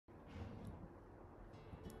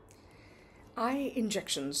Eye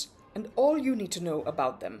injections and all you need to know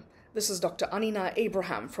about them. This is Dr. Anina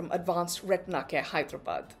Abraham from Advanced Retina Care,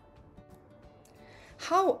 Hyderabad.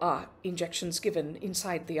 How are injections given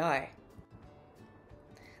inside the eye?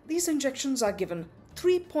 These injections are given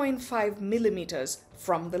 3.5 millimeters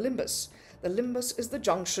from the limbus. The limbus is the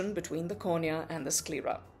junction between the cornea and the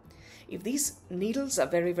sclera. If these needles are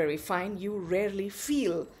very, very fine, you rarely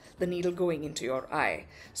feel the needle going into your eye,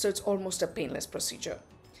 so it's almost a painless procedure.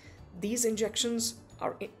 These injections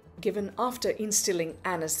are given after instilling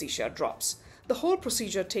anesthesia drops. The whole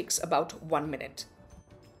procedure takes about 1 minute.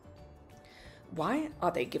 Why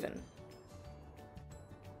are they given?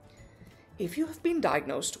 If you have been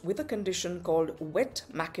diagnosed with a condition called wet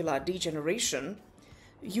macular degeneration,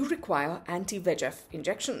 you require anti-VEGF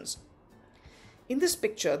injections. In this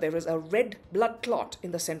picture, there is a red blood clot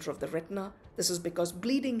in the center of the retina. This is because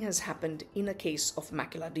bleeding has happened in a case of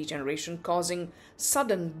macular degeneration, causing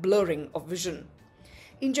sudden blurring of vision.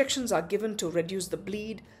 Injections are given to reduce the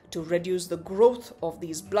bleed, to reduce the growth of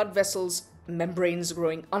these blood vessels, membranes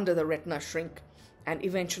growing under the retina shrink, and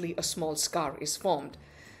eventually a small scar is formed.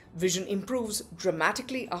 Vision improves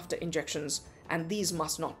dramatically after injections, and these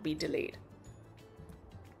must not be delayed.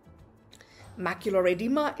 Macular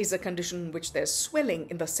edema is a condition in which there's swelling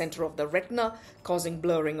in the center of the retina, causing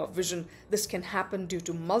blurring of vision. This can happen due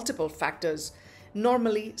to multiple factors.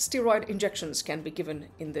 Normally, steroid injections can be given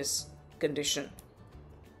in this condition.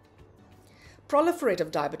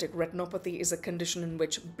 Proliferative diabetic retinopathy is a condition in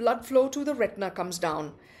which blood flow to the retina comes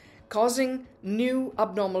down, causing new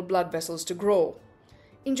abnormal blood vessels to grow.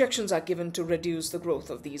 Injections are given to reduce the growth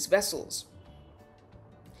of these vessels.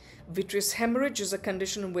 Vitreous hemorrhage is a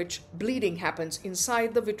condition in which bleeding happens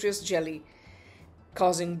inside the vitreous jelly,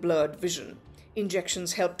 causing blurred vision.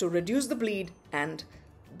 Injections help to reduce the bleed and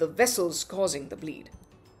the vessels causing the bleed.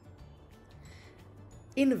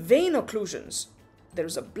 In vein occlusions, there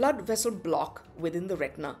is a blood vessel block within the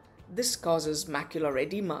retina. This causes macular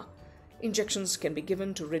edema. Injections can be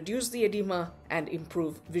given to reduce the edema and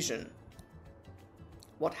improve vision.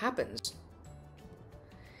 What happens?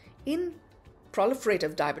 In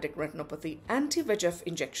proliferative diabetic retinopathy, anti-VEGF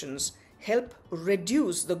injections help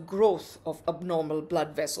reduce the growth of abnormal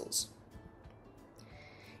blood vessels.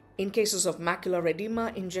 In cases of macular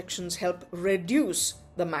edema, injections help reduce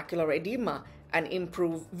the macular edema and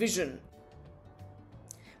improve vision.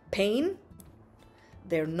 Pain?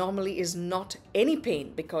 There normally is not any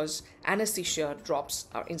pain because anesthesia drops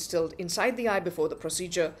are instilled inside the eye before the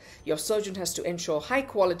procedure. Your surgeon has to ensure high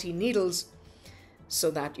quality needles so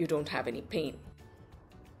that you don't have any pain.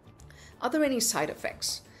 Are there any side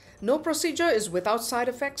effects? No procedure is without side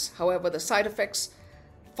effects. However, the side effects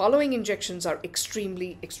following injections are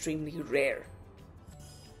extremely, extremely rare.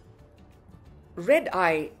 Red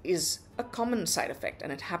eye is a common side effect,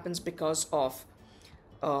 and it happens because of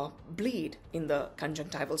bleed in the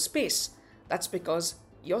conjunctival space. That's because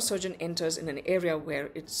your surgeon enters in an area where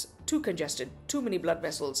it's too congested, too many blood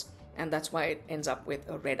vessels, and that's why it ends up with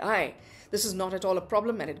a red eye. This is not at all a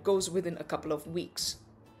problem, and it goes within a couple of weeks.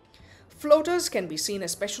 Floaters can be seen,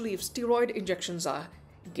 especially if steroid injections are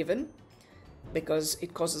given, because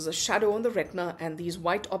it causes a shadow on the retina, and these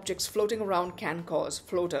white objects floating around can cause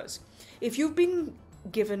floaters. If you've been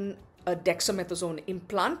given a dexamethasone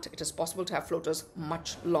implant, it is possible to have floaters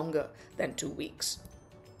much longer than 2 weeks.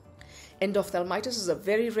 Endophthalmitis is a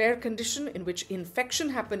very rare condition in which infection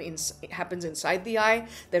happens inside the eye.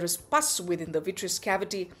 There is pus within the vitreous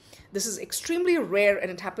cavity. This is extremely rare,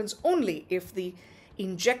 and it happens only if the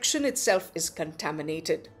injection itself is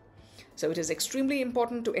contaminated. So it is extremely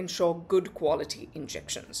important to ensure good quality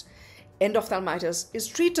injections. Endophthalmitis is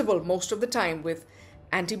treatable most of the time with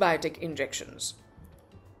antibiotic injections.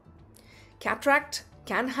 Cataract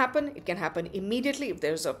can happen. It can happen immediately if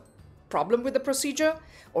there's a problem with the procedure,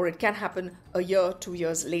 or it can happen a year, 2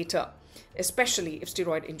 years later, especially if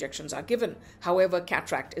steroid injections are given. However,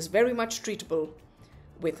 cataract is very much treatable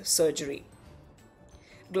with surgery.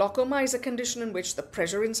 Glaucoma is a condition in which the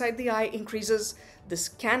pressure inside the eye increases. This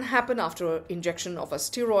can happen after an injection of a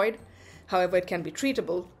steroid. However, it can be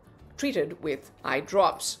treated with eye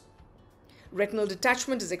drops. Retinal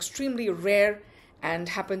detachment is extremely rare and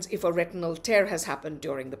happens if a retinal tear has happened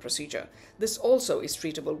during the procedure. This also is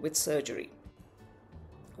treatable with surgery.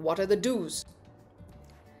 What are the do's?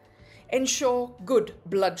 Ensure good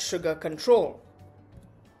blood sugar control.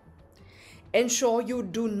 Ensure you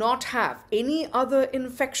do not have any other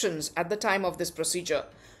infections at the time of this procedure.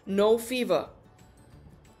 No fever.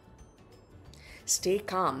 Stay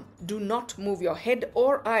calm. Do not move your head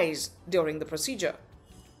or eyes during the procedure.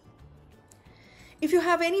 If you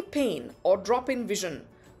have any pain or drop in vision,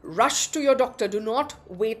 Rush to your doctor. Do not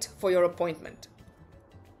wait for your appointment.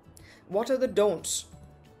 What are the don'ts?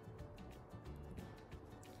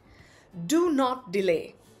 Do not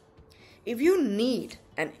delay. If you need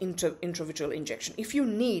an intravitreal injection, if you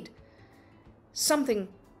need something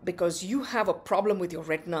because you have a problem with your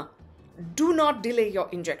retina, do not delay your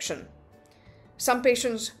injection. Some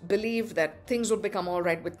patients believe that things will become all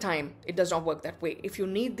right with time. It does not work that way. If you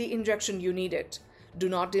need the injection, you need it. Do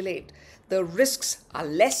not delay it. The risks are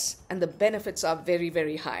less and the benefits are very,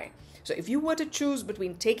 very high. So if you were to choose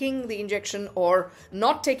between taking the injection or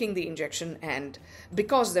not taking the injection, and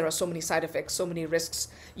because there are so many side effects, so many risks,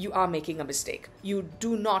 you are making a mistake. You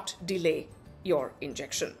do not delay your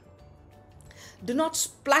injection. Do not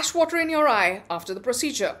splash water in your eye after the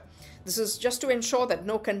procedure. This is just to ensure that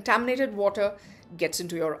no contaminated water gets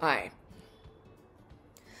into your eye.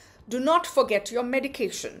 Do not forget your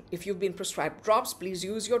medication. If you've been prescribed drops, please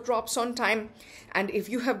use your drops on time. And if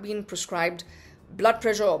you have been prescribed blood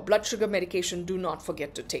pressure or blood sugar medication, do not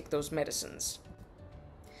forget to take those medicines.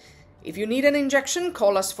 If you need an injection,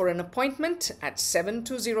 call us for an appointment at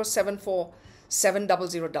 72074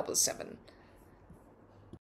 70077.